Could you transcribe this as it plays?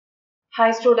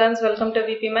Hi students, welcome to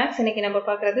VP Max. இன்னைக்கு நம்ம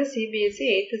பார்க்கிறது CBSE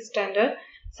 8th standard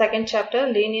second chapter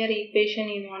linear equation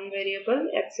in one variable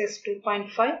exercise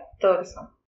 2.5 third sum.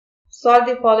 Solve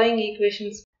the following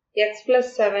equations. X plus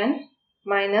 7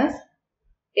 minus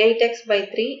 8x by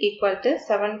 3 equal to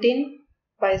 17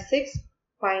 by 6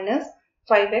 minus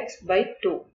 5x by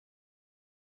 2.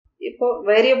 இப்போ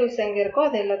variables எங்க இருக்கோ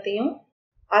அது எல்லாத்தையும்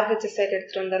RHS side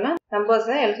எடுத்துட்டு வந்தலாம். Numbers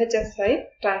LHS side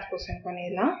transposition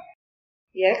பண்ணிடலாம்.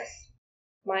 X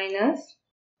minus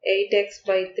 8x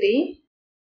by 3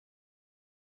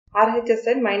 RHS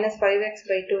side minus 5x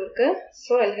by 2 இருக்கு.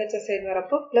 So LHS side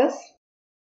வரப்போ plus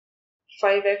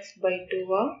 5x by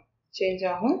 2 change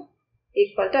ஆகும்.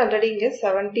 Equal to already இங்க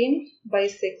 17 by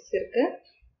 6 இருக்கு.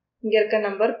 இங்க இருக்க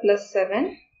number plus 7.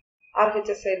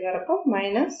 RHS side வரப்போ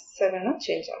minus 7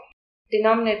 change ஆகும்.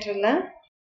 Denominatorல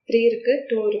 3 இருக்கு,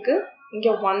 2 இருக்கு, இங்க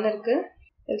 1 இருக்கு.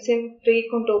 LCM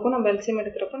 3க்கும் 2க்கும் நம்ம LCM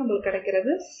எடுக்கிறப்போ நம்மளுக்கு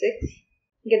கிடைக்கிறது 6.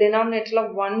 இங்க denominatorல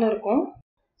 1 இருக்கும்.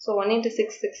 So 1 into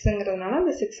 6 6ங்கிறதுனால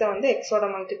இந்த 6 வந்து x ஓட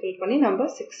மல்டிபிள் பண்ணி நம்ம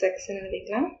 6x ன்னு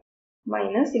எழுதிக்கலாம்.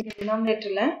 மைனஸ் இங்க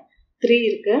denominatorல 3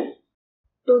 இருக்கு.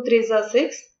 2 3s are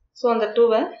 6. So அந்த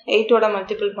 2வை 8 ஓட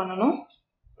மல்டிபிள் பண்ணணும்.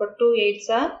 இப்போ 2 8s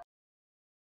are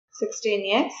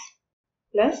 16x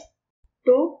plus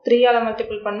 2 3 ஆல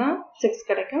மல்டிபிள் பண்ணா 6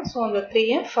 கிடைக்கும். So அந்த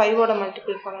 3யை 5 ஓட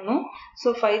மல்டிபிள் பண்ணணும். So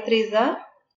 5 3s are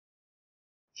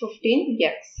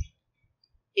 15x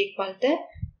equal to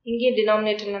இங்கே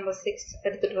denominator number 6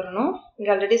 எடுத்துட்டு வரணும். இங்க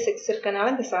ஆல்ரெடி 6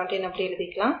 இருக்கனால இந்த 17 அப்படி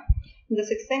எழுதிக்கலாம். இந்த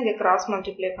 6 இங்க cross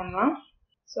multiply பண்ணலாம்.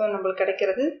 So நம்மளுக்கு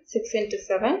கிடைக்கிறது 6 into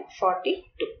 7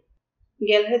 42.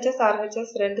 இங்க LHS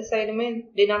RHS ரெண்டு சைடுமே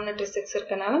denominator 6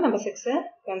 இருக்கனால நம்ம 6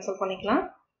 cancel பண்ணிக்கலாம்.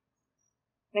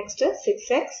 Next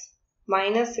 6x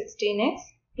minus 16x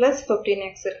plus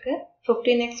 15x இருக்கு.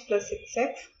 15x plus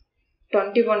 6x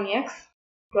 21x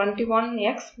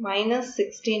 21x minus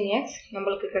 16x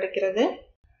நம்மளுக்கு கிடைக்கிறது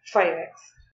 5x.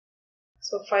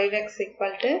 So 5x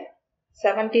equal to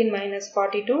 17 minus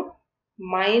 42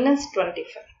 minus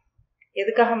 25.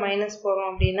 எதுக்காக மைனஸ் போறோம்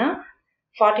அப்படின்னா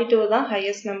 42 தான்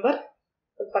highest number.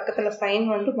 பக்கத்துல sign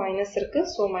வந்து மைனஸ் இருக்கு.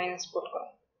 So மைனஸ்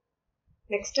போட்டுக்கலாம்.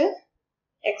 நெக்ஸ்ட்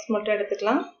x மட்டும்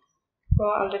எடுத்துக்கலாம். இப்போ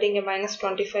ஆல்ரெடி இங்க minus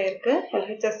 25 இருக்கு.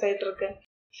 LHS side இருக்கு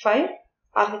 5.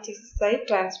 RHS side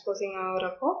transposing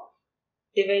ஆகுறப்போ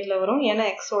டிவைட்ல வரும். ஏன்னா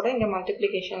x ஓட இங்க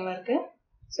மல்டிப்ளிகேஷன்ல இருக்கு.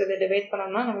 So இதை டிவைட்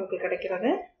பண்ணோம்னா நமக்கு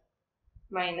கிடைக்கிறது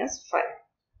minus 5.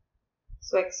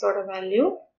 So x ஓட value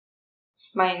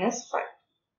minus 5.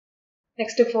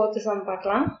 Next fourth sum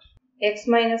பார்க்கலாம். x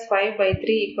minus 5 by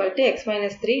 3 equal to x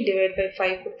minus 3 divided by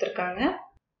 5 கொடுத்திருக்காங்க.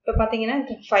 இப்போ பாத்தீங்கன்னா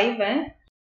இந்த 5வை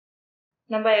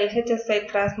நம்ம LHS side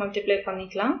cross multiply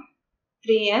பண்ணிக்கலாம்.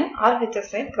 3யை RHS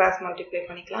side cross multiply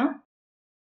பண்ணிக்கலாம்.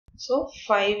 So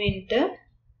 5 into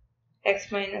x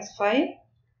minus 5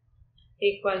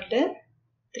 equal to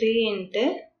 3 into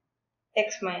x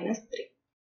minus 3.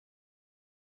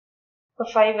 இப்போ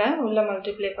 5வை உள்ள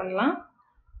மல்டிப்ளை பண்ணலாம்.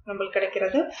 நம்மளுக்கு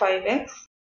கிடைக்கிறது 5x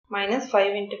minus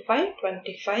 5 into 5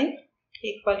 25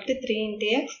 equal to 3 into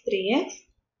x 3x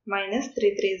minus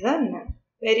 3 3s are 9.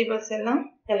 Variables எல்லாம்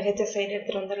LHS side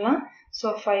எடுத்துட்டு வந்துடலாம். So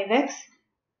 5x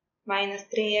minus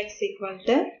 3x equal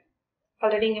to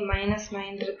already இங்க minus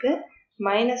 9 இருக்கு.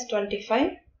 minus 25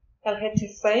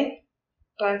 LHS side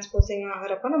transposing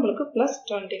ஆகிறப்ப நம்மளுக்கு plus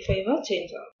 25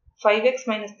 சேஞ்ச் ஆகும். 5x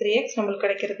minus 3x நம்மளுக்கு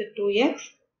கிடைக்கிறது 2x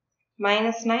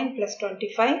minus 9 plus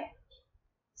 25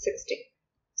 16.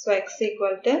 So x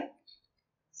equal to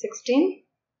 16.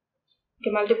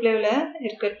 இங்க மல்டிப்ளைல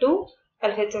இருக்க 2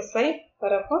 LHS side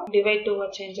வரப்போ divide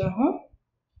 2 சேஞ்ச் ஆகும்.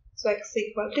 So x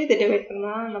equal to இதை டிவைட்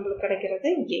பண்ணா நம்மளுக்கு கிடைக்கிறது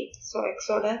 8. So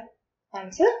x ஓட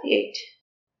ஆன்சர் 8.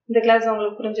 இந்த கிளாஸ்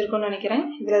உங்களுக்கு புரிஞ்சிருக்கும்னு நினைக்கிறேன்.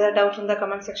 இதுல ஏதாவது டவுட் இருந்தா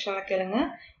கமெண்ட் செக்ஷன்ல கேளுங்க.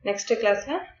 நெக்ஸ்ட்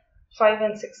கிளாஸ்ல 5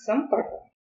 and 6 சம் பார்ப்போம்.